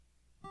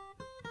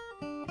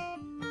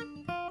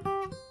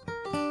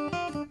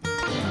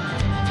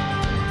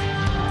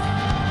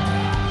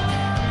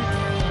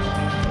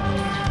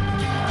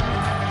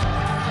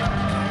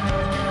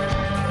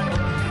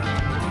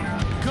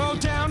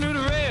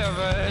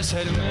Mary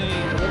said to me,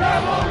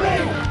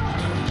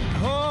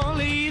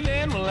 only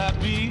then will I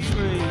be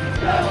free.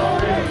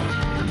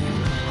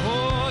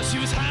 Oh, she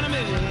was handing me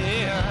the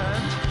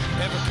hand,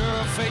 every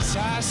girl face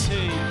I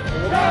see.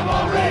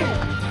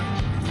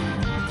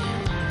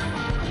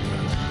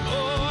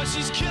 Oh,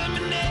 she's killing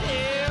me now.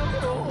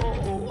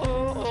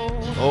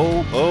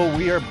 Oh,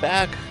 we are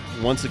back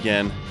once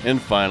again, and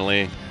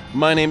finally.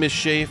 My name is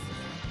Shafe.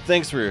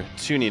 Thanks for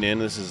tuning in.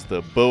 This is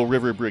the Bow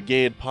River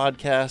Brigade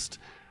podcast.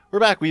 We're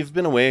back. We've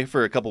been away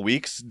for a couple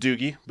weeks.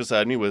 Doogie,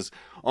 beside me, was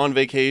on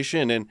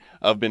vacation, and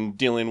I've been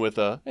dealing with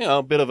a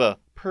bit of a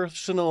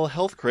personal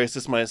health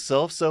crisis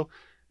myself, so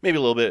maybe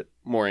a little bit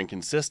more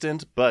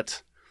inconsistent,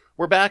 but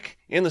we're back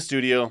in the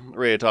studio,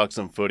 ready to talk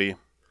some footy.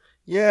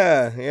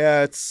 Yeah,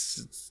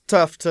 it's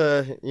tough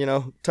to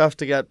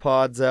get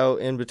pods out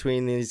in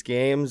between these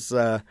games.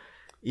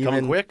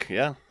 Coming quick,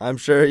 yeah. I'm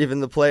sure even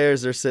the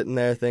players are sitting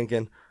there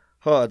thinking,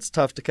 oh, it's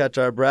tough to catch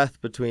our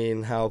breath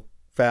between how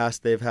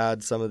fast they've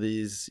had some of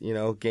these,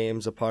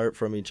 games apart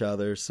from each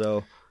other.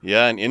 So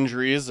yeah, and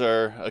injuries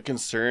are a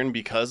concern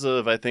because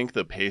of, I think,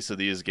 the pace of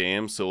these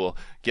games. So we'll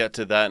get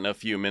to that in a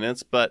few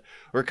minutes. But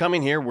we're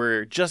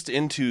just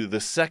into the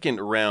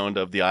second round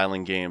of the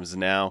Island Games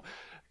now.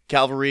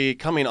 Cavalry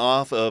coming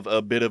off of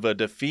a bit of a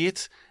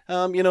defeat,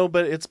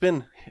 but it's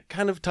been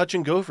kind of touch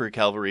and go for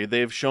Cavalry.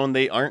 They've shown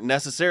they aren't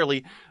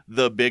necessarily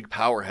the big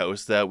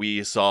powerhouse that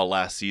we saw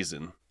last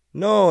season.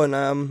 No,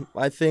 and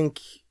I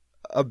think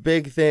a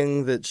big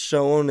thing that's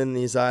shown in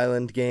these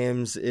Island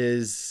Games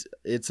is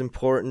it's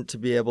important to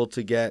be able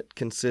to get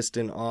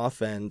consistent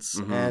offense.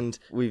 Mm-hmm. And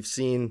we've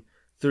seen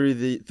through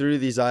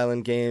these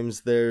Island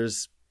Games,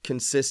 there's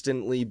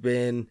consistently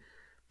been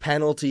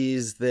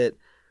penalties that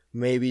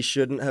maybe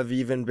shouldn't have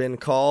even been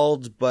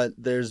called, but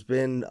there's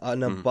been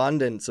an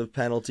abundance of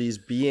penalties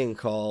being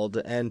called,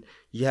 and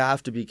you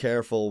have to be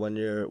careful when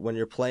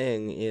you're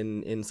playing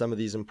in some of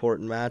these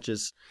important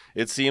matches.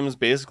 It seems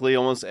basically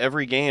almost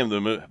every game,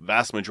 the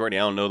vast majority,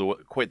 I don't know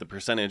quite the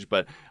percentage,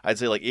 but I'd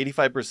say like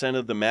 85%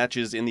 of the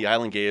matches in the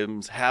Island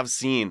Games have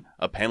seen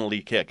a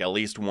penalty kick, at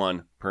least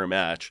one per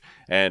match.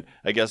 And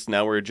I guess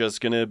now we're just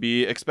going to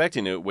be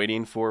expecting it,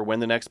 waiting for when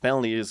the next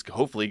penalty is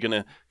hopefully going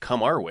to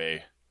come our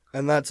way.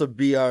 And that's a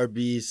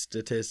BRB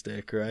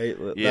statistic, right?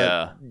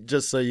 Yeah.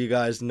 Just so you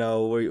guys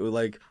know,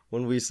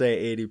 when we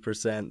say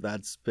 80%,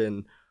 that's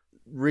been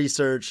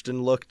researched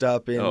and looked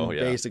up in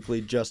basically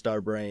just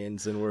our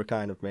brains, and we're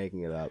kind of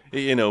making it up.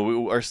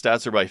 Our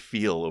stats are by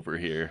feel over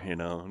here,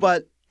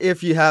 But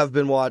if you have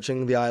been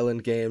watching the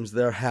Island Games,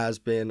 there has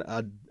been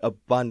an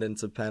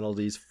abundance of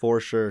penalties for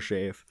sure,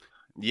 Shafe.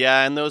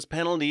 Yeah, and those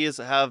penalties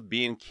have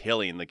been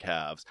killing the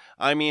Cavs.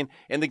 I mean,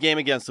 in the game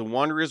against the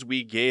Wanderers,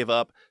 we gave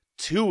up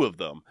 2 of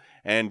them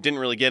and didn't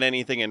really get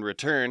anything in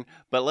return.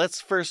 But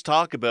let's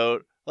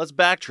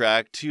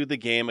backtrack to the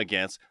game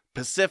against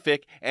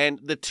Pacific and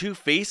the 2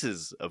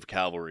 faces of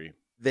Cavalry.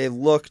 They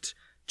looked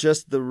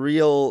just the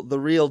real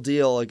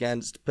deal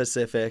against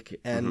Pacific,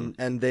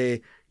 and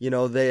they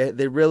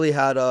really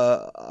had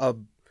a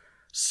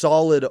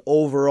solid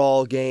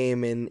overall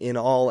game in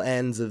all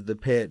ends of the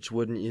pitch,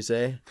 wouldn't you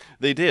say?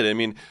 They did. I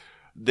mean,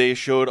 they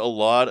showed a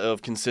lot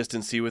of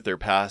consistency with their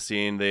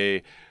passing.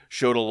 They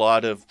showed a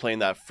lot of playing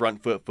that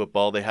front foot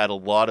football. They had a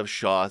lot of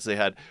shots. They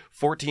had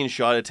 14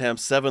 shot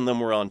attempts. 7 of them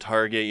were on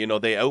target.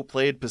 They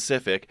outplayed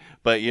Pacific,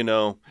 but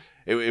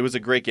it was a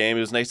great game. It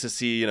was nice to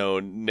see,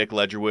 Nick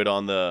Ledgerwood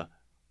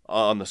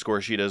on the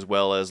score sheet, as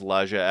well as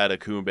Laja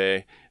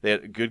Adekumbe. They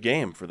had a good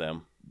game for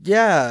them.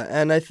 Yeah,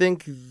 and I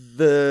think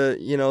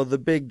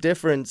the big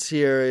difference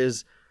here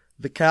is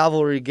the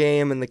Cavalry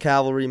game and the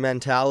Cavalry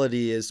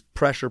mentality is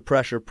pressure,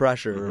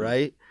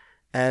 right?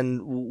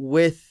 And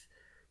with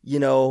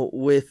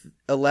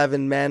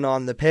 11 men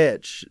on the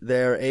pitch,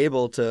 they're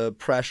able to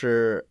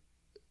pressure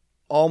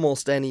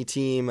almost any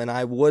team, and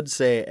I would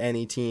say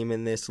any team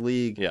in this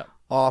league,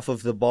 off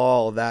of the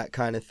ball, that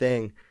kind of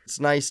thing. It's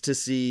nice to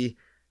see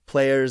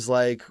players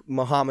like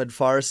Mohamed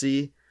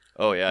Farsi.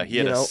 Oh, yeah, he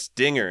had a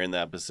stinger in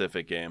that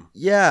Pacific game.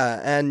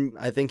 Yeah, and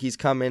I think he's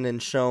come in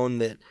and shown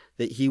that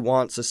he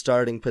wants a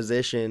starting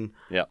position,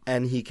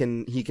 and he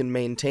can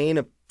maintain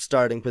a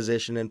starting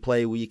position and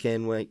play week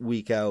in,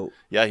 week out.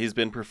 Yeah, he's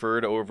been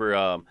preferred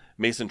over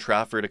Mason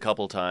Trafford a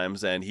couple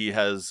times, and he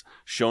has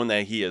shown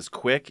that he is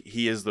quick.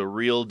 He is the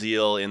real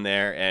deal in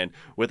there, and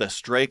with a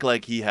strike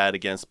like he had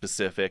against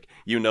Pacific,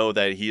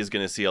 that he is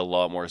going to see a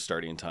lot more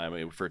starting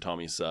time for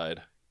Tommy's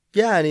side.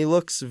 Yeah, and he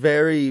looks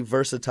very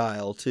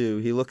versatile too.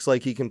 He looks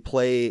like he can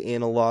play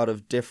in a lot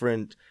of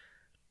different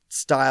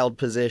styled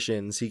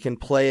positions. He can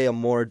play a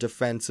more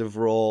defensive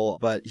role,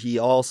 but he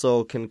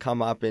also can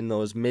come up in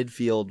those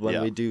midfield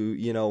when we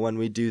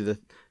do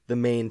the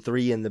main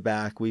 3 in the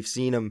back. We've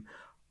seen him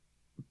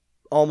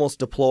almost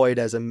deployed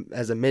as a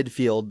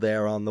midfield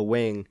there on the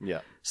wing.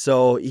 Yeah.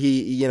 So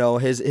he,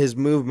 his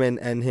movement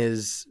and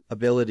his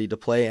ability to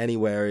play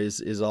anywhere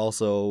is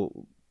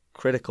also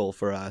critical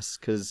for us,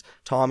 because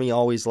Tommy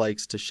always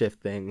likes to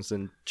shift things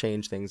and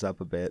change things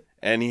up a bit.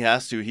 And he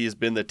has to. He's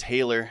been the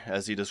tailor,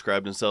 as he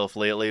described himself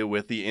lately,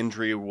 with the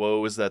injury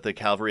woes that the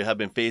Cavalry have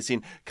been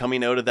facing.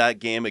 Coming out of that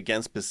game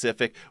against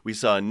Pacific, we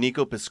saw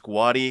Nico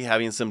Pisquatti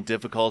having some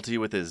difficulty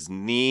with his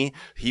knee.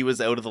 He was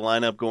out of the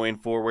lineup going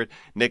forward.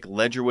 Nick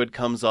Ledgerwood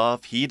comes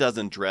off. He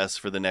doesn't dress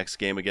for the next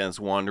game against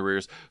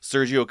Wanderers.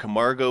 Sergio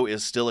Camargo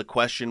is still a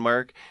question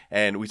mark.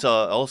 And we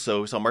saw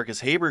Marcus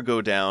Haber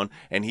go down,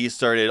 and he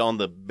started on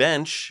the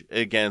bench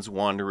against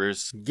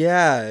Wanderers.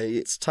 Yeah,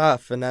 it's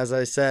tough. And as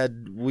I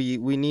said, we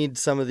need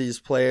some of these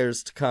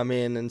players to come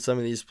in, and some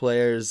of these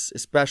players,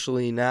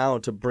 especially now,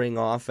 to bring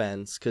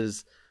offense,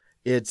 because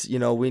it's,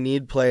 we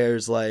need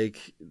players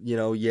like,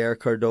 Yair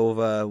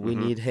Cordova. We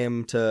need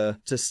him to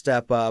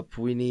step up.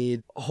 We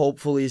need,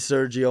 hopefully,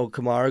 Sergio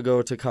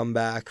Camargo to come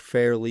back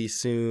fairly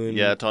soon.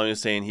 Yeah, Tommy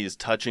was saying he's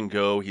touch and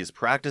go. He's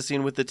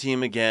practicing with the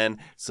team again,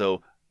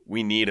 so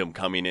we need him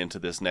coming into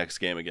this next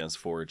game against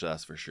Forge,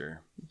 that's for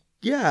sure.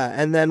 Yeah,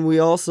 and then we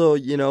also,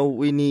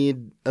 we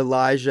need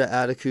Elijah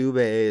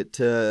Adekube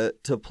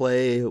to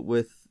play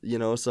with,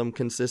 some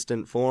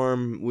consistent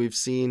form. We've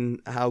seen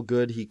how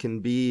good he can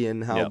be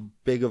and how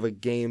big of a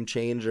game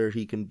changer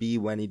he can be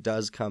when he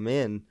does come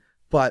in.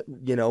 But,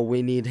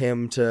 we need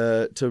him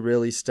to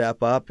really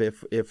step up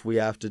if we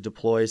have to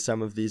deploy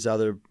some of these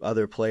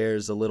other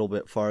players a little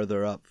bit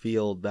farther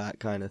upfield, that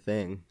kind of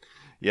thing.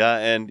 Yeah,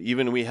 and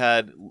even we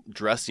had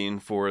dressing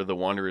for the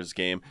Wanderers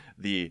game,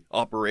 the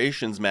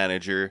operations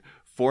manager,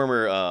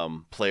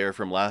 former player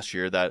from last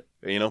year that,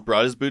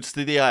 brought his boots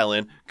to the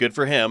island. Good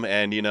for him.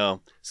 And,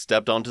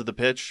 stepped onto the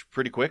pitch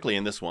pretty quickly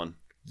in this one.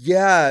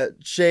 Yeah,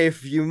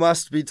 Shafe, you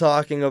must be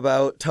talking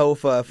about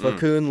Tofa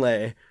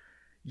Fakunle.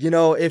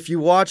 If you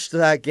watched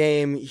that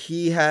game,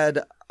 he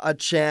had a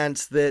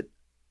chance that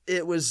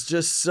it was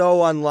just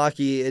so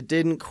unlucky. It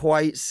didn't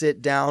quite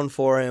sit down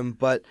for him,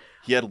 but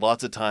he had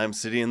lots of time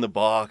sitting in the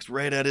box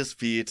right at his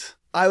feet.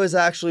 I was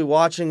actually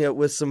watching it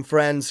with some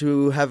friends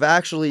who have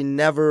actually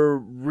never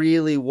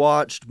really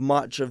watched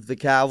much of the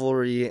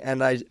Cavalry,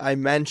 and I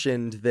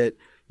mentioned that,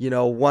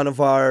 one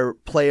of our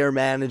player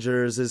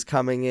managers is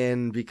coming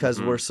in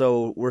because we're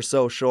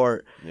so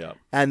short. Yeah.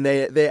 And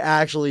they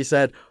actually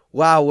said,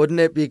 wow, wouldn't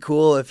it be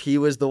cool if he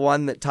was the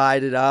one that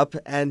tied it up?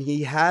 And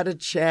he had a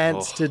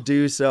chance to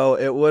do so.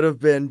 It would have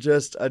been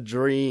just a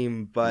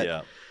dream, but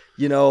yeah.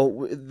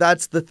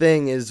 That's the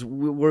thing, is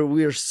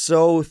we're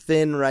so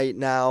thin right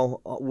now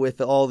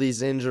with all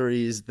these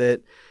injuries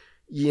that,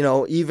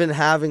 even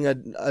having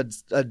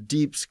a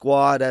deep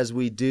squad as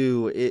we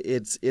do,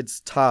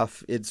 it's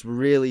tough. It's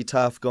really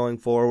tough going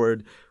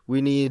forward.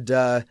 We need,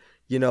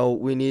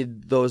 we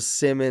need those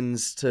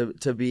Simmons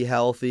to be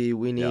healthy.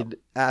 We need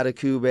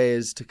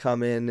Adekubes to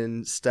come in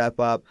and step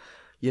up.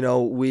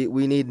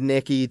 We need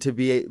Nicky to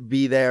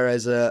be there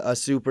as a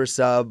super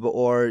sub,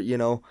 or,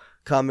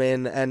 come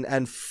in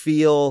and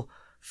feel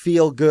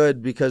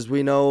good, because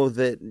we know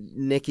that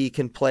Nicky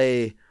can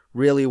play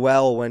really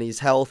well when he's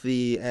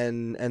healthy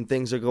and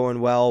things are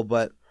going well,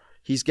 but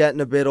he's getting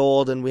a bit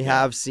old, and we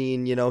have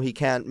seen, he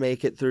can't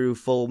make it through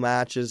full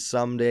matches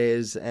some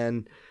days,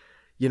 and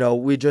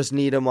we just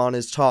need him on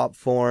his top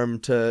form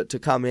to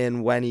come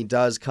in when he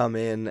does come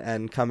in,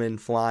 and come in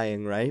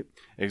flying, right?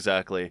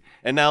 Exactly.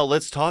 And now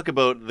let's talk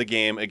about the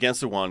game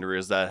against the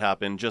Wanderers that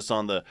happened just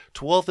on the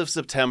 12th of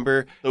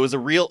September. It was a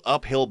real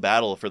uphill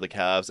battle for the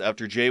Cavs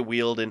after Jay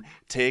Wielden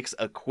takes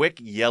a quick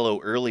yellow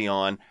early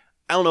on.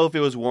 I don't know if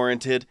it was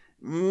warranted.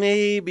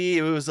 Maybe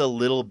it was a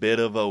little bit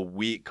of a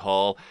weak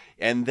call.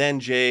 And then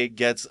Jay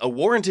gets a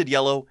warranted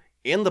yellow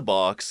in the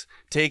box,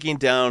 taking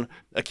down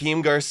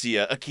Akeem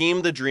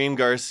the Dream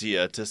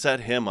Garcia, to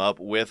set him up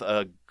with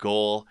a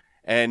goal.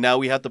 And now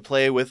we have to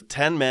play with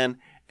 10 men,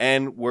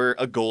 and we're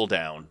a goal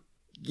down.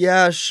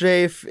 Yeah,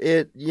 Shafe,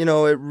 it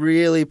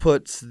really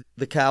puts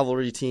the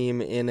Cavalry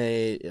team in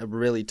a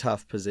really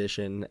tough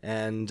position,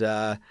 and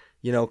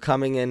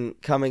coming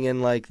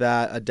in like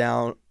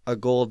that, a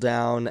goal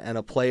down and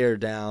a player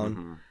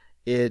down,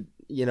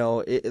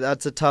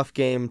 that's a tough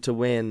game to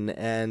win,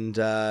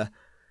 and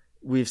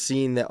we've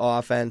seen that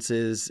offense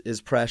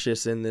is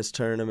precious in this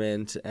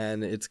tournament,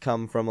 and it's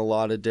come from a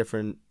lot of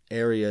different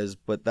areas,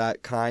 but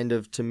that kind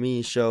of, to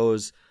me,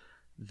 shows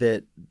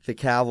that the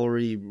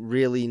Cavalry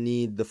really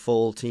need the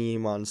full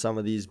team on some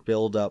of these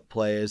build-up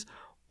plays,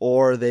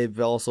 or they've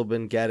also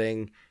been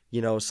getting,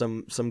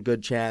 some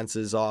good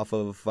chances off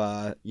of,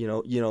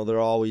 they're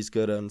always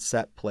good on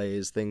set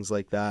plays, things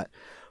like that.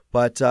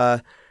 But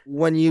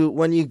when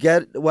you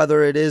get,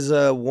 whether it is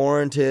a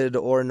warranted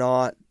or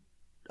not,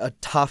 a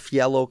tough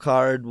yellow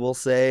card, we'll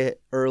say,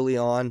 early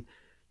on,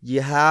 you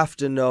have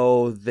to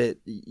know that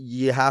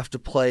you have to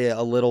play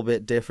a little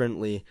bit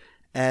differently.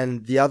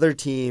 And the other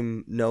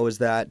team knows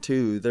that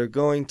too. They're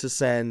going to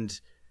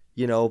send,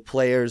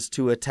 players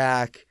to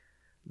attack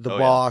the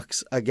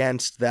box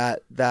against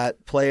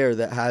that player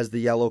that has the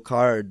yellow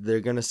card. They're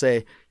going to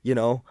say,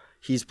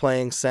 he's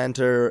playing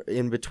center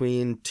in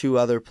between two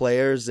other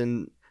players,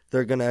 and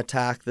they're going to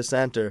attack the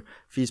center.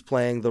 If he's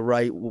playing the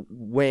right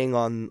wing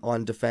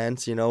on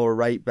defense, or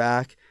right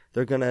back,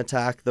 they're going to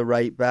attack the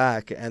right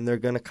back, and they're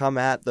going to come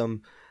at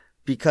them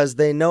because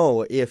they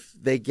know if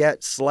they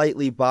get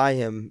slightly by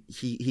him,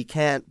 he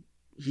can't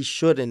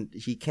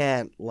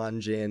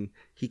lunge in.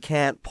 He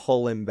can't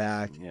pull him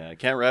back. Yeah,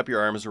 can't wrap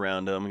your arms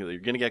around him. You're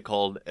going to get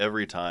called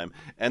every time.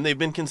 And they've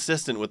been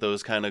consistent with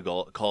those kind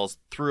of calls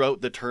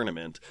throughout the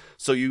tournament.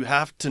 So you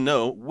have to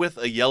know, with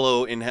a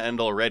yellow in hand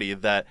already,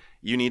 that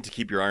you need to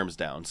keep your arms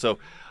down. So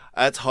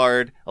that's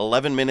hard.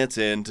 11 minutes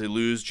in to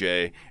lose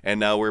Jay, and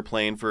now we're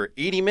playing for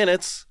 80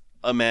 minutes,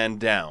 a man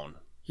down.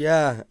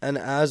 Yeah, and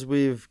as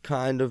we've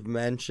kind of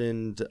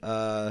mentioned,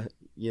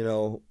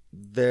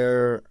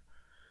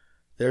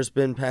 there's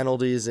been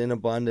penalties in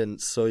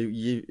abundance. So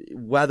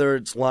whether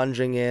it's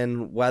lunging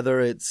in, whether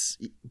it's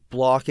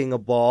blocking a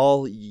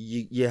ball,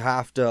 you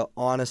have to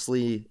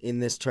honestly, in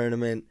this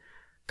tournament,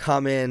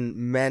 come in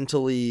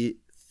mentally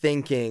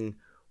thinking,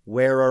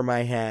 where are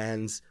my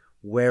hands?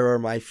 Where are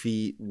my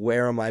feet?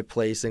 Where am I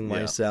placing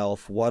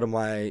myself? What am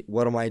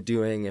I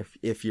doing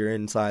if you're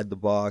inside the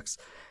box?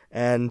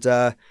 And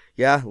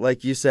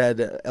like you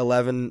said,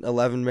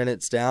 11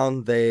 minutes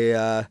down,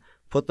 they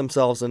put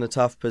themselves in a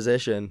tough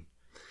position.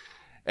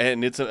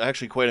 And it's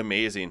actually quite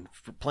amazing.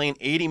 For playing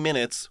 80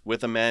 minutes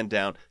with a man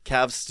down,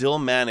 Cavs still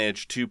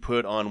managed to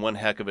put on one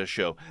heck of a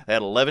show. They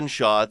had 11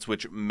 shots,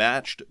 which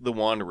matched the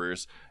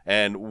Wanderers,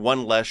 and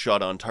one less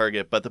shot on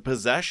target. But the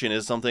possession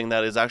is something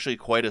that is actually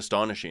quite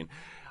astonishing.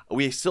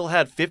 We still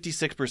had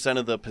 56%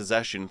 of the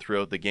possession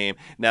throughout the game.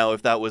 Now,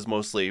 if that was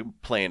mostly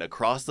playing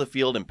across the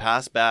field and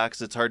pass backs,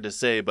 it's hard to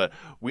say, but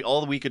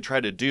all we could try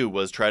to do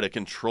was try to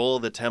control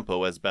the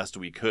tempo as best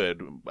we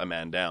could, a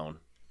man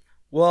down.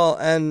 Well,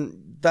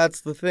 and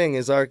that's the thing,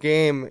 is our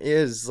game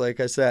is, like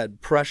I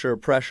said, pressure,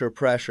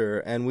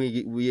 and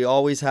we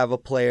always have a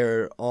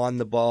player on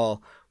the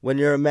ball. When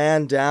you're a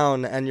man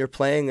down and you're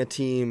playing a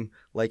team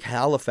like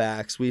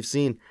Halifax, we've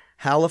seen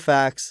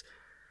Halifax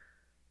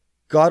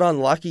got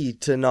unlucky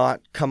to not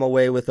come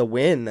away with a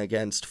win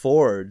against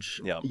Forge.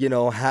 Yep.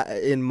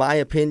 In my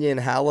opinion,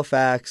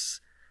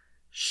 Halifax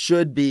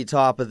should be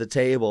top of the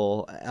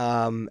table,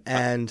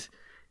 and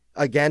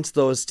against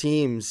those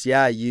teams,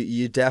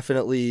 you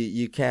definitely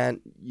you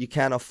can't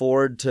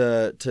afford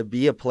to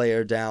be a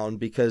player down,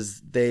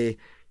 because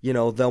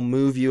they'll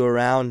move you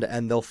around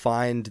and they'll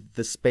find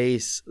the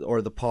space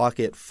or the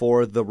pocket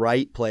for the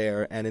right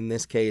player, and in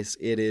this case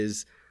it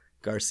is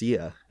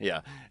Garcia.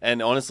 Yeah,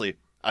 and honestly,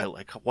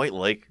 I quite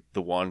like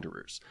the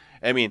Wanderers.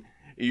 I mean,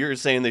 you're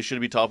saying they should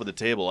be top of the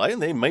table. I think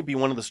they might be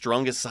one of the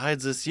strongest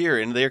sides this year,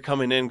 and they're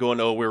coming in going,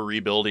 oh, we're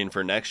rebuilding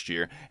for next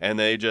year, and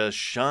they just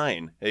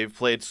shine. They've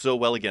played so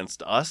well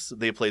against us.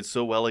 They played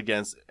so well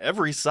against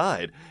every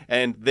side,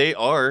 and they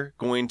are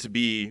going to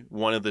be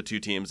one of the two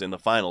teams in the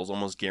finals,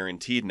 almost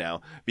guaranteed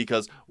now,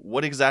 because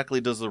what exactly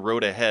does the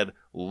road ahead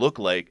look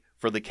like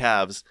for the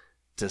Cavs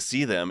to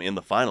see them in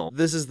the final?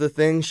 This is the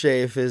thing,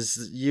 Shafe,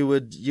 is you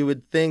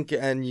would think,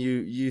 and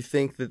you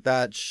think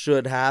that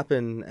should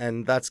happen,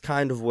 and that's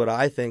kind of what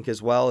I think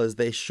as well, is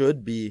they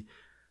should be,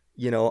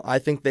 I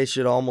think they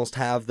should almost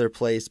have their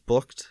place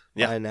booked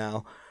by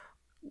now.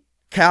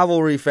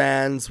 Cavalry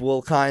fans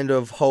will kind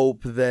of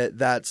hope that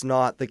that's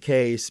not the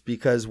case,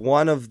 because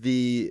one of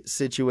the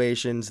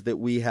situations that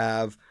we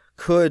have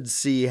could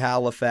see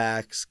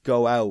Halifax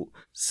go out.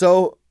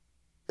 So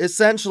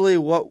essentially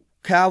what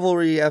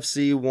Cavalry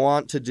FC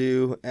want to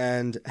do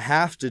and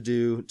have to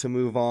do to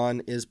move on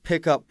is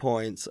pick up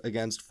points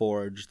against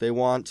Forge. They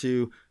want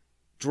to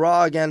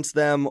draw against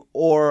them,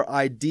 or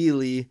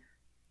ideally,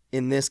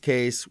 in this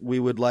case, we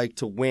would like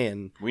to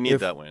win. We need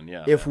that win,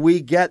 yeah. If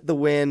we get the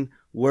win,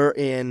 we're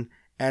in.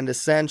 And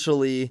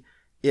essentially,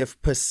 if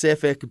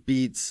Pacific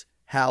beats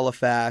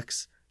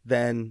Halifax,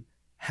 then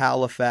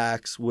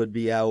Halifax would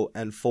be out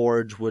and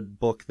Forge would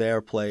book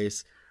their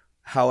place.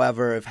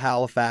 However, if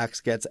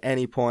Halifax gets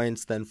any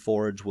points, then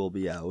Forge will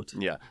be out.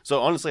 Yeah. So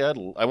honestly,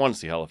 I want to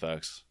see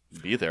Halifax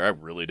be there. I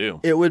really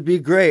do. It would be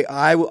great.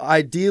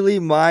 Ideally,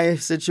 my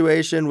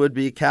situation would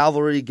be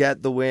Cavalry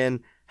get the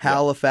win,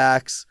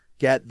 Halifax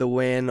get the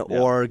win,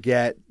 or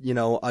get,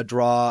 a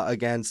draw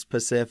against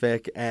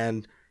Pacific,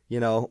 and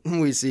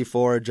we see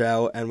Forge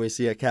out and we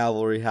see a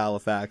Cavalry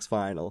Halifax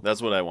final.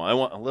 That's what I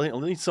want. I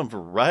need some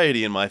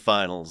variety in my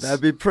finals.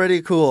 That'd be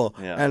pretty cool.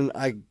 Yeah. And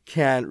I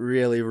can't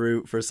really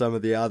root for some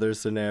of the other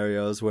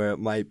scenarios where it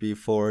might be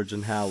Forge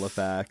and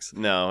Halifax.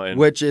 No.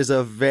 Which is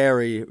a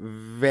very,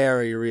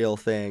 very real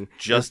thing.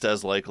 Just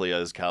as likely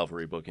as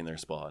Cavalry booking their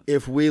spot.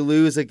 If we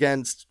lose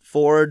against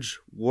Forge,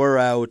 we're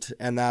out,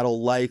 and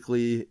that'll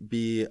likely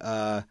be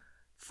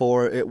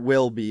it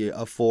will be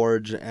a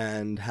Forge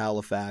and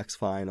Halifax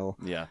final.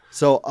 Yeah.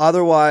 So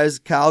otherwise,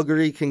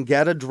 Calgary can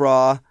get a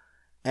draw,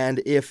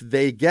 and if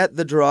they get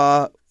the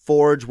draw,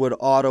 Forge would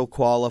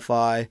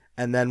auto-qualify,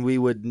 and then we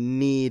would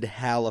need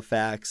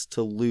Halifax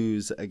to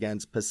lose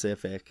against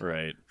Pacific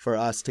for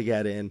us to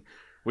get in.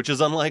 Which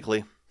is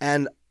unlikely.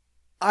 And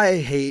I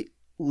hate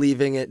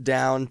leaving it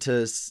down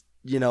to,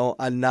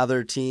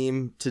 another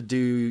team to do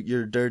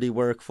your dirty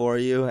work for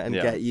you and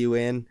get you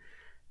in.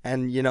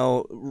 And,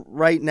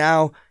 right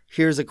now,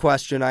 here's a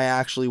question I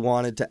actually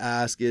wanted to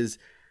ask is,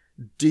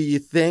 do you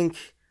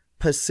think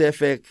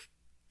Pacific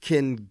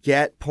can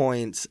get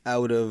points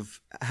out of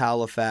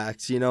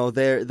Halifax. You know,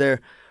 they're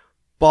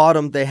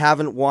bottom. They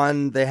haven't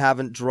won. They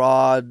haven't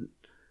drawn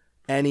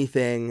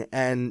anything.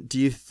 And do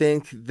you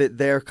think that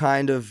they're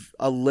kind of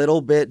a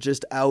little bit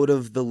just out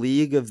of the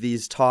league of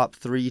these top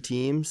 3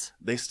 teams?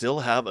 They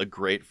still have a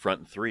great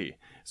front 3.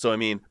 So, I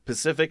mean,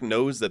 Pacific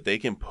knows that they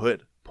can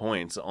put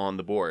points on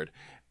the board.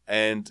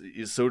 And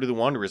so do the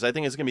Wanderers. I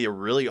think it's going to be a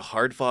really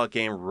hard-fought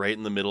game right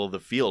in the middle of the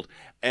field.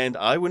 And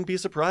I wouldn't be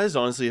surprised,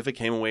 honestly, if it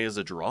came away as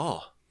a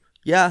draw.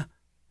 Yeah,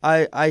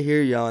 I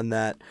hear you on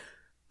that.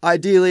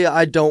 Ideally,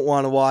 I don't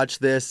want to watch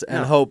this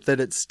and hope that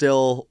it's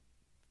still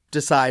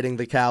deciding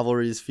the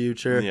Cavalry's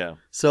future. Yeah.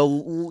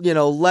 So, you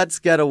know, let's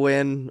get a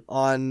win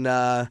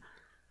on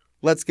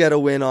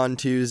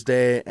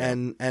Tuesday,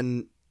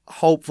 and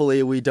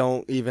hopefully we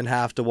don't even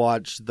have to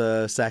watch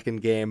the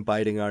second game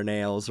biting our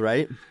nails,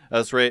 right?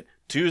 That's right.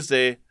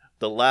 Tuesday,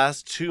 the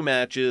last 2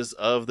 matches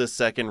of the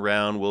second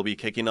round will be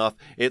kicking off.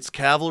 It's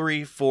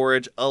Cavalry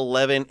Forge,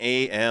 11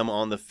 a.m.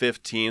 on the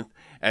 15th.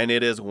 And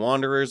it is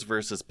Wanderers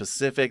versus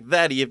Pacific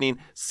that evening.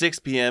 6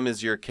 p.m.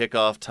 is your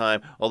kickoff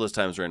time. All those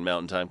times are in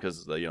Mountain Time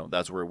because,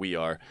 that's where we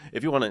are.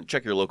 If you want to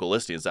check your local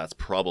listings, that's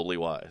probably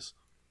wise.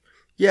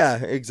 Yeah,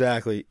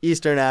 exactly.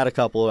 Eastern, add a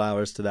couple of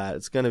hours to that.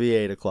 It's going to be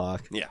 8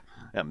 o'clock. Yeah,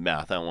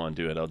 math. I don't want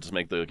to do it. I'll just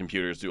make the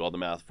computers do all the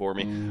math for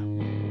me.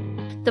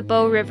 The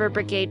Bow River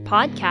Brigade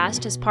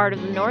podcast is part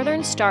of the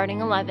Northern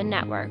Starting 11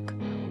 Network.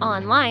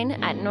 Online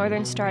at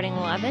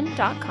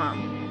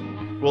northernstarting11.com.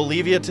 We'll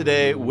leave you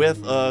today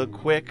with a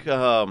quick,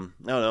 I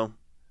don't know,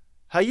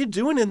 how you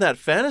doing in that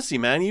fantasy,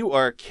 man? You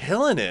are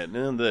killing it.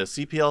 And the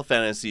CPL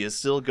fantasy is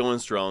still going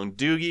strong.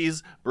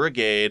 Doogie's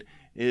Brigade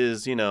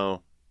is,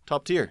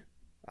 top tier.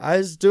 I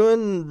was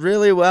doing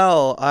really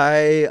well.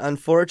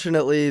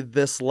 Unfortunately,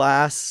 this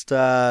last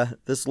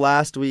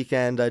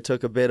weekend, I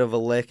took a bit of a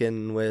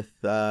licking with,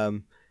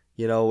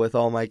 with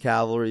all my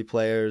Cavalry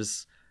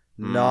players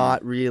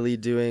not really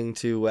doing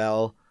too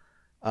well.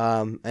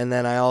 And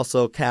then I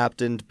also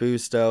captained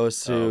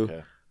Bustos,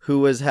 who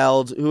was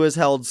held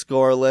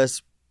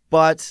scoreless.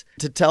 But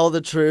to tell the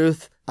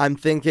truth, I'm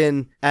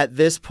thinking at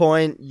this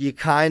point you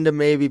kind of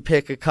maybe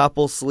pick a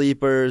couple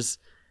sleepers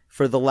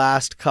for the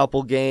last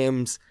couple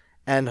games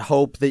and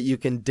hope that you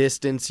can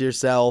distance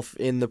yourself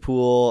in the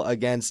pool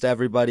against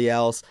everybody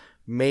else.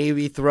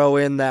 Maybe throw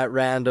in that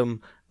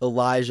random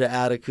Elijah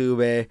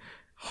Adekube.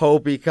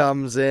 Hope he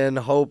comes in,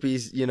 hope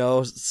he's,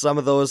 some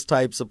of those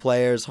types of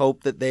players,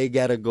 hope that they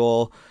get a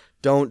goal.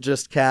 Don't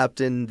just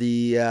captain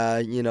the,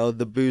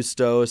 the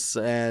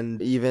Bustos, and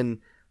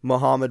even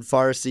Mohamed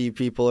Farsi,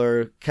 people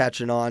are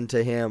catching on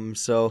to him.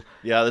 So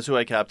yeah, that's who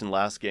I captained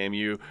last game.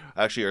 You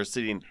actually are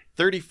sitting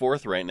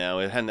 34th right now.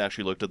 I hadn't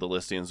actually looked at the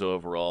listings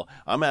overall.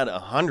 I'm at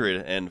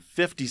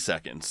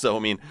 152nd. So, I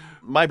mean,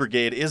 my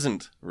brigade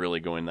isn't really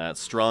going that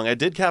strong. I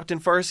did captain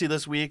Farsi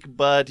this week,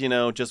 but,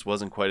 just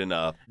wasn't quite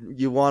enough.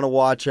 You want to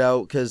watch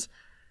out because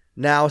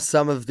now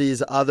some of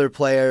these other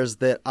players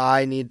that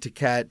I need to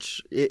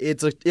catch,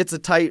 it's a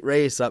tight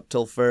race up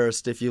till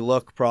first if you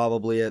look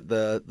probably at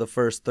the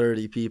first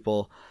 30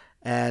 people.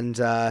 And,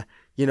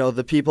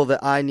 the people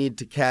that I need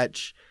to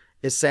catch,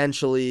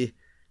 essentially,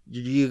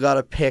 you got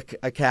to pick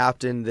a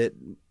captain that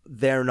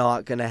they're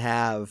not going to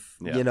have,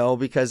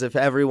 because if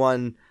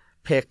everyone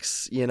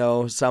picks,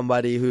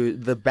 somebody who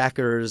the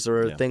Beckers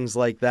or things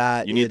like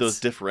that. You need those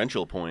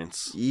differential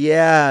points.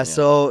 Yeah.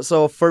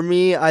 So for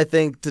me, I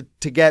think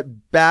to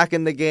get back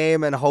in the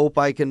game and hope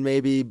I can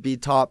maybe be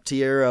top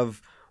tier of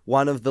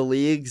one of the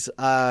leagues,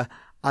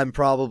 I'm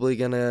probably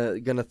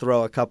gonna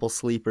throw a couple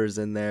sleepers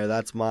in there.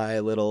 That's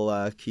my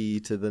little key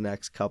to the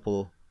next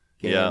couple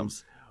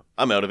games. Yeah.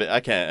 I'm out of it. I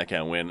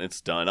can't win.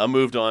 It's done. I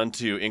moved on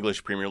to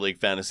English Premier League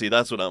Fantasy.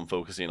 That's what I'm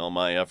focusing all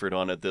my effort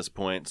on at this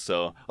point.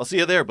 So I'll see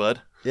you there,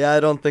 bud. Yeah, I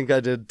don't think I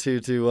did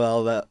too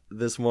well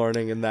this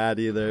morning in that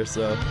either.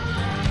 So.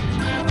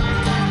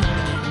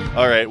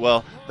 All right.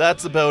 Well,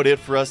 that's about it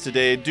for us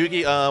today.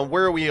 Doogie,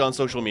 where are we on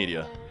social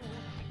media?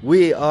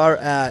 We are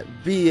at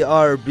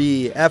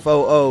BRBFOOTY,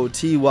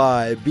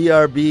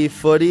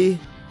 BRBFooty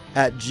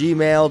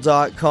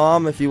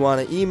 @gmail.com if you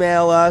want to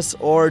email us,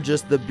 or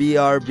just the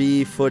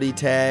BRB Footy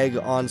tag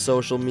on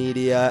social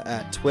media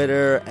at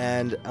Twitter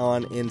and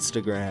on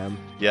Instagram.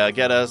 Yeah,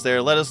 get us there.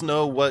 Let us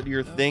know what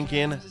you're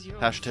thinking.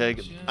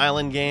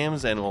 #Island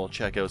Games, and we'll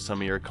check out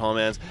some of your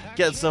comments.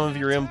 Get some of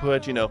your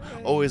input.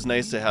 Always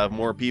nice to have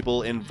more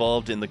people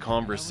involved in the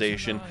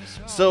conversation.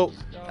 So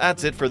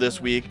that's it for this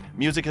week.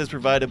 Music is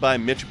provided by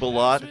Mitch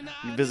Bellot.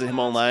 You visit him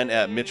online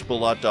at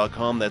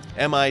mitchbellot.com. That's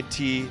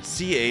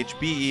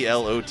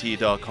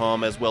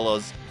MITCHBELOT.com, as well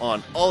as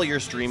on all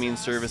your streaming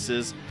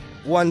services.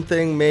 One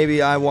thing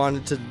maybe I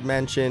wanted to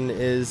mention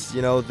is,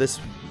 this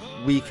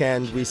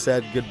weekend we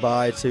said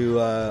goodbye to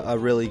a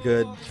really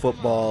good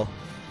football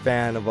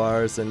fan of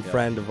ours and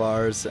friend of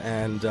ours,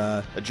 and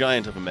a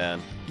giant of a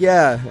man.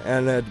 Yeah,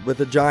 and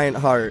with a giant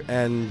heart,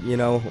 and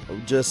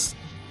just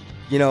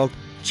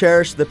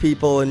cherish the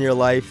people in your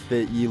life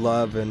that you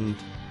love, and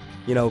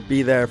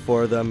be there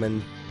for them,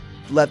 and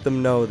let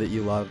them know that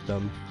you love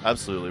them.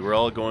 Absolutely. We're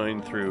all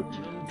going through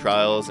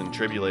trials and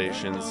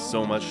tribulations,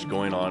 so much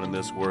going on in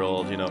this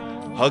world.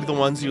 Hug the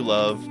ones you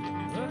love.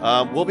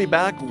 We'll be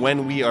back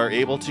when we are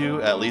able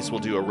to. At least we'll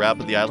do a wrap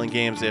of the Island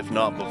Games, if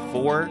not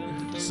before.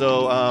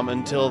 So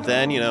until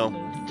then,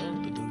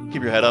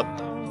 keep your head up,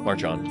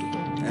 march on.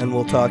 And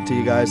we'll talk to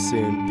you guys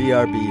soon.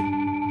 BRB.